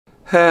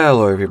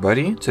Hello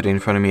everybody, today in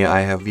front of me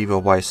I have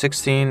Vivo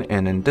Y16,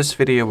 and in this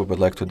video we would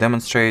like to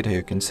demonstrate how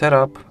you can set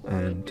up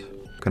and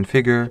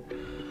configure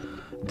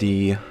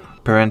the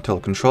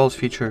parental controls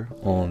feature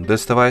on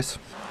this device.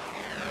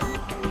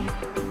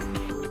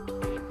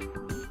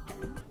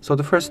 So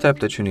the first step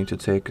that you need to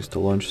take is to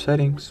launch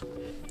settings,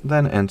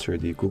 then enter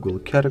the Google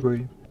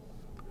category.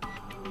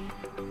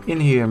 In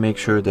here make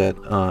sure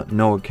that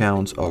no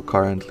accounts are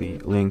currently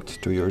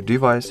linked to your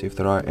device. If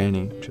there are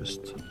any,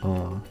 just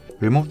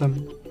remove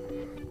them,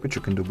 which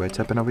you can do by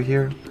tapping over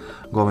here,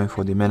 going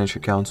for the manage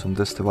accounts on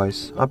this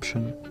device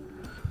option,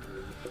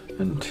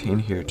 and in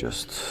here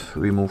just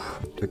remove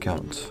the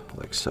account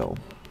like so.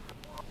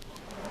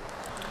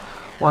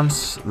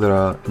 Once there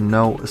are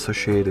no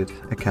associated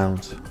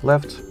accounts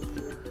left,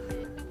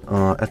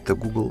 at the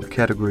Google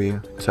category,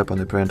 tap on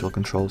the parental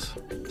controls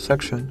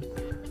section,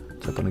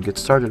 tap on the get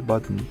started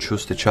button,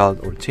 choose the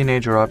child or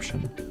teenager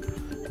option,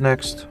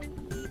 next.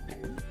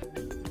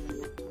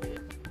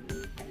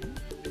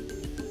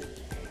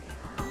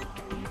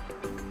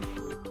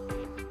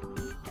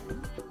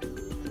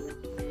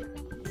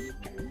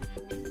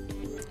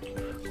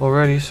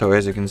 Alrighty, so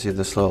as you can see,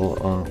 this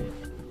little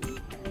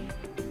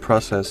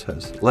process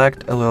has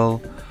lagged a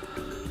little,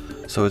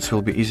 so it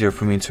will be easier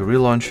for me to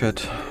relaunch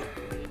it.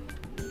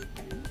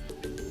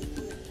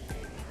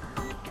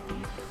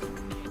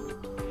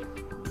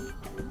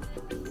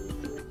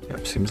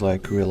 Yep, seems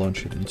like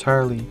relaunch it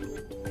entirely.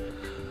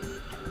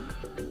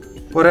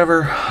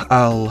 Whatever,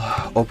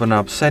 I'll open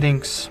up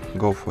settings,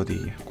 go for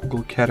the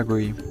Google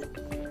category,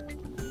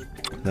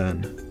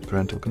 then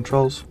parental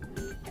controls.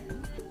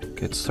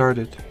 Get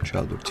started,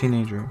 child or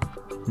teenager,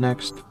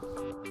 next.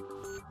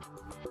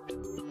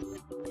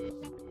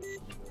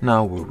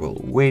 Now we will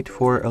wait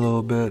for a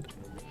little bit.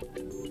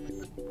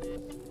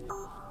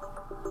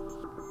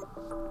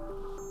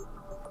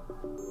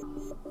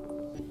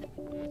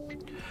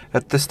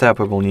 At this step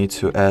we will need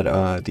to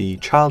add the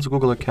child's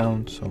Google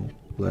account, so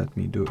let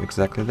me do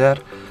exactly that.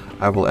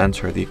 I will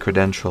enter the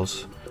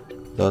credentials,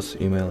 thus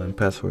email and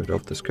password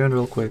off the screen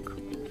real quick.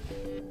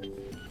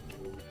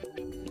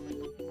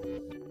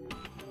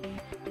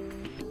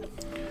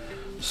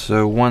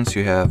 So once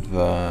you have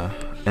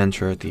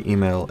entered the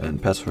email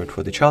and password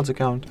for the child's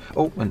account,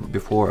 oh, and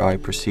before I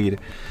proceed,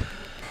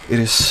 it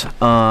is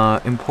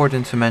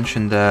important to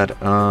mention that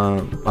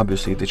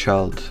obviously the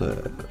child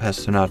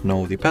has to not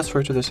know the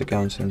password to this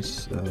account,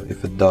 since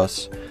if it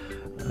does,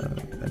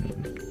 I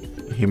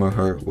mean, him or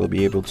her will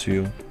be able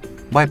to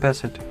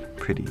bypass it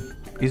pretty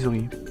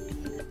easily.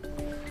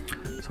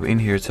 So in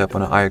here, tap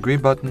on the I agree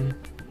button,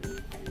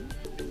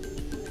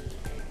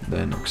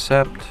 then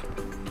accept.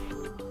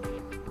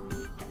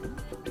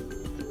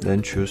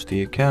 Then choose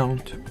the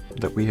account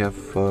that we have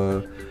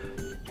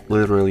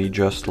literally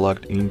just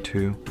logged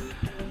into.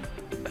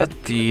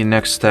 At the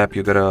next step,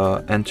 you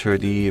gotta enter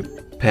the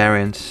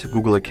parent's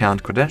Google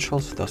account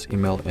credentials, thus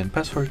email and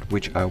password,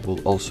 which I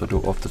will also do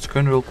off the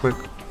screen real quick.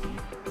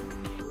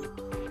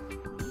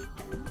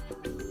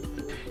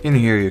 In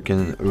here you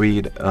can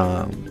read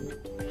a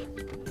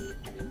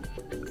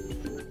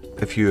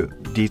few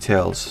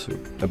details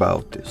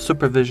about the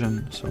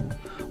supervision, so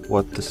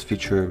what this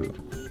feature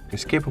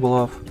is capable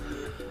of.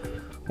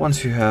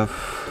 Once you have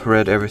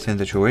read everything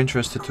that you were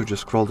interested to,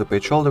 just scroll the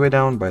page all the way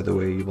down. By the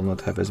way, you will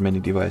not have as many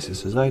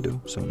devices as I do,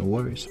 so no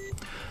worries.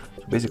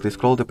 So basically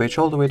scroll the page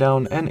all the way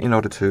down, and in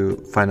order to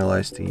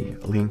finalize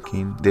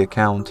the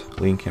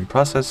account linking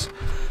process,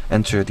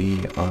 enter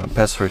the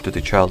password to the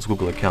child's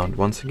Google account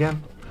once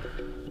again.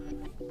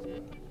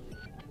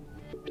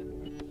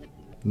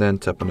 Then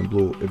tap on the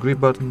blue agree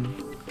button.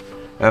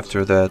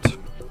 After that,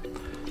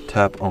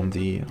 tap on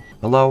the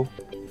allow.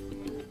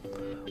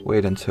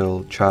 Wait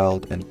until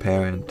child and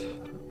parent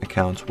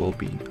accounts will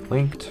be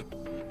linked.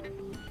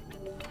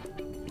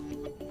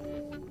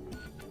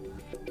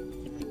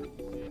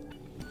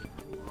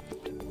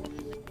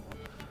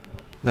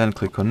 Then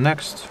click on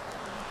next.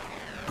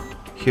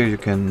 Here you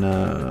can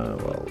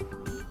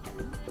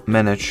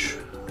manage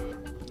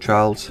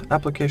child's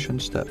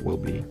applications that will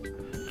be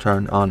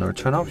turned on or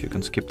turn off. You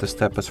can skip the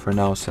step as for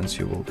now, since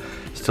you will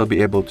still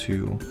be able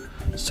to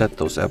set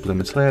those app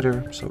limits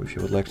later. So if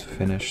you would like to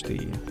finish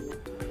the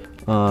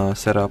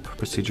setup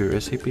procedure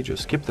ASAP,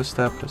 just skip the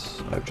step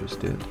as I just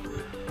did.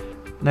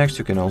 Next,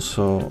 you can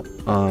also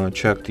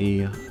check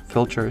the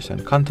filters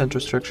and content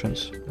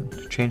restrictions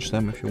and change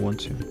them if you want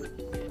to.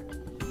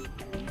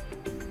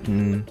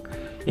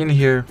 In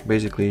here,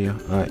 basically,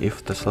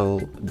 if the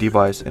cell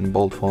device in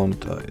bold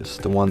font is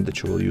the one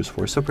that you will use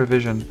for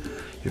supervision,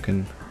 you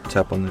can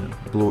tap on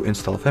the blue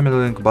install family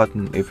link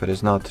button. If it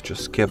is not,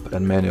 just skip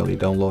and manually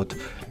download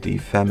the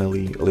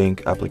family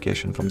link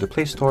application from the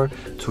Play Store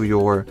to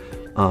your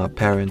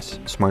parent's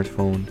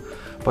smartphone,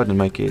 but in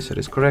my case it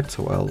is correct,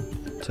 so I'll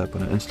tap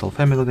on install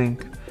family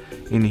link.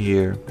 In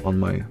here on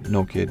my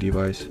Nokia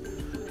device,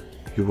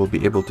 you will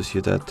be able to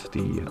see that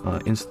the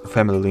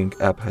family link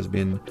app has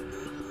been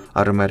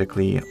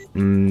automatically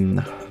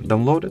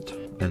downloaded,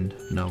 and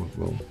now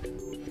we'll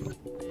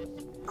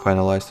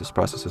finalize this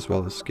process as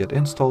well as get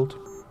installed.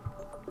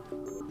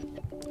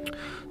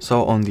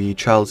 So on the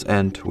child's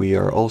end, we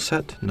are all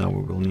set. Now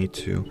we will need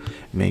to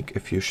make a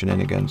few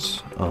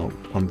shenanigans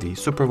on the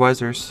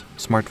supervisor's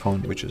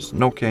smartphone, which is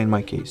Nokia in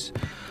my case.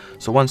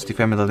 So once the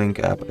Family Link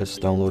app is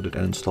downloaded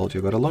and installed,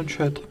 you gotta launch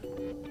it.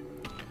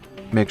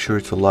 Make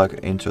sure to log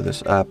into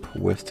this app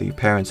with the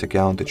parent's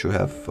account that you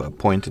have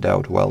pointed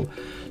out while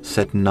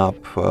setting up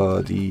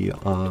the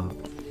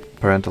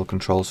parental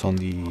controls on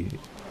the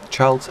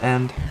child's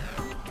end.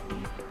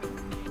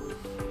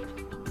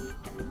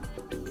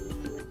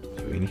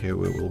 So in here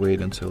we will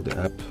wait until the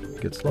app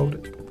gets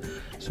loaded.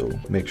 So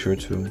make sure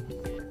to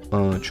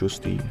choose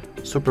the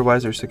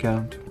supervisor's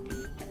account.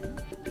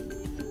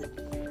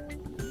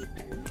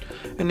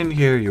 And in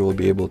here you will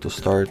be able to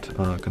start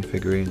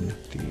configuring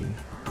the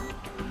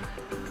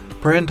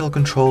parental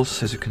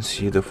controls. As you can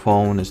see, the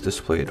phone is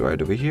displayed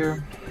right over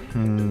here.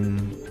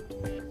 You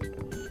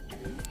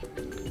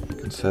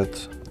can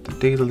set the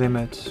data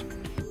limits,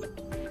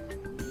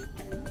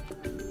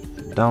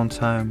 the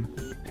downtime,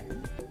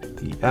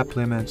 the app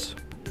limits.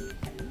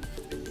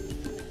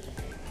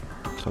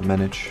 So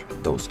manage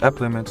those app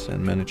limits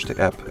and manage the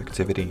app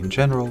activity in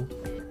general.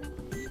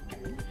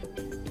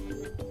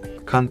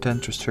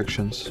 Content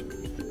restrictions,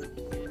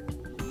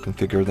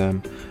 configure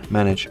them,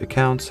 manage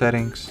account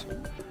settings,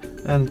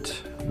 and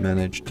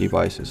manage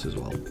devices as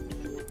well.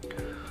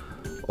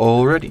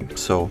 Alrighty,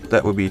 so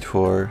that would be it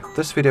for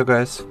this video,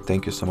 guys.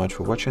 Thank you so much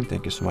for watching,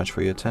 thank you so much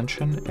for your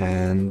attention,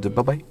 and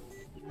bye bye.